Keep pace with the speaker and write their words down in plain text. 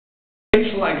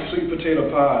Face like sweet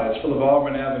potato pies full of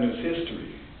Auburn Avenue's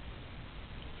history.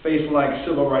 Face like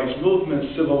civil rights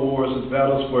movements, civil wars with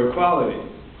battles for equality.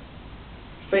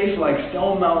 Face like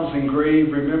stone mountains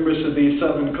engraved remembrance of these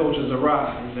southern cultures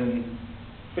arise. And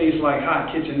face like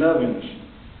hot kitchen ovens,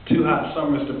 too hot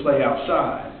summers to play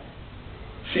outside.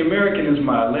 See, American is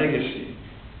my legacy,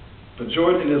 but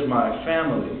Georgian is my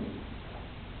family.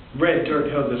 Red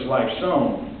dirt held this life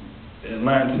sown.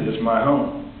 Atlanta is my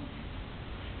home.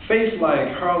 Face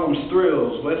like Harlem's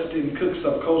thrills, West End cooks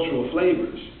up cultural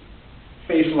flavors.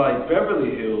 Face like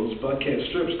Beverly Hills, Buckhead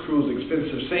strips cruise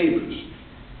expensive savors.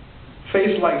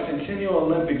 Face like Centennial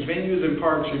Olympics, venues and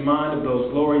parks remind of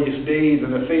those glorious days.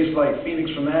 And a face like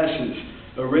Phoenix from ashes,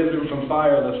 arisen from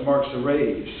fireless marks the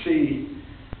rage. See,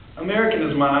 American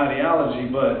is my ideology,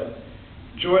 but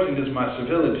Georgian is my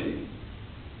civility.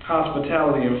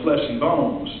 Hospitality in flesh and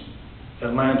bones,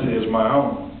 Atlanta is my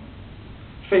home.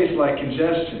 Face like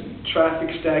congestion, traffic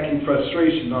stacking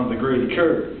frustration on the Grady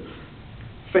curve.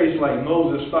 Face like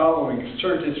Moses followings,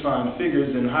 churches find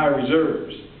figures in high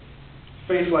reserves.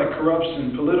 Face like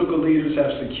corruption, political leaders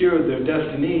have secured their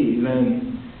destinies.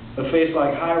 And a face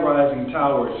like high-rising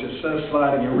towers, success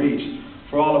sliding in reach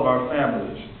for all of our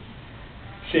families.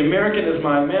 See, American is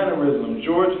my mannerism,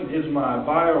 Georgian is my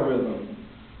biorhythm.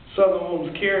 Southern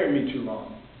wounds carried me too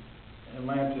long.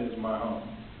 Atlanta is my home.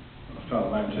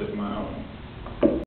 Atlanta is my home.